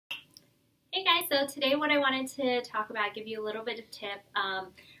so today what I wanted to talk about, give you a little bit of tip on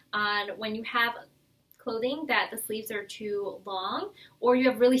when you have clothing that the sleeves are too long, or you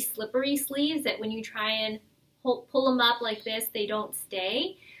have really slippery sleeves that when you try and pull them up like this, they don't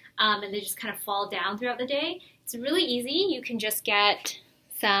stay and they just kind of fall down throughout the day. It's really easy. You can just get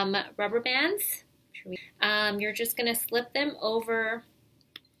some rubber bands. You're just going to slip them over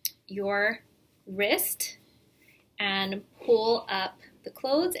your wrist and pull up the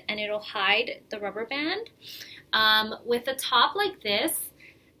clothes, and it'll hide the rubber band. With a top like this,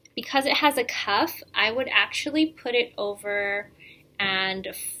 because it has a cuff, I would actually put it over and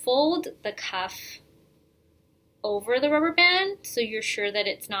fold the cuff over the rubber band so you're sure that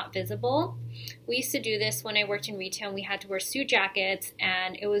it's not visible. We used to do this when I worked in retail and we had to wear suit jackets,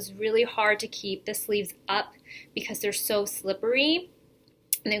 and it was really hard to keep the sleeves up because they're so slippery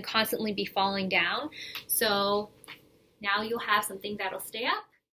and they'll constantly be falling down. So now you'll have something that'll stay up.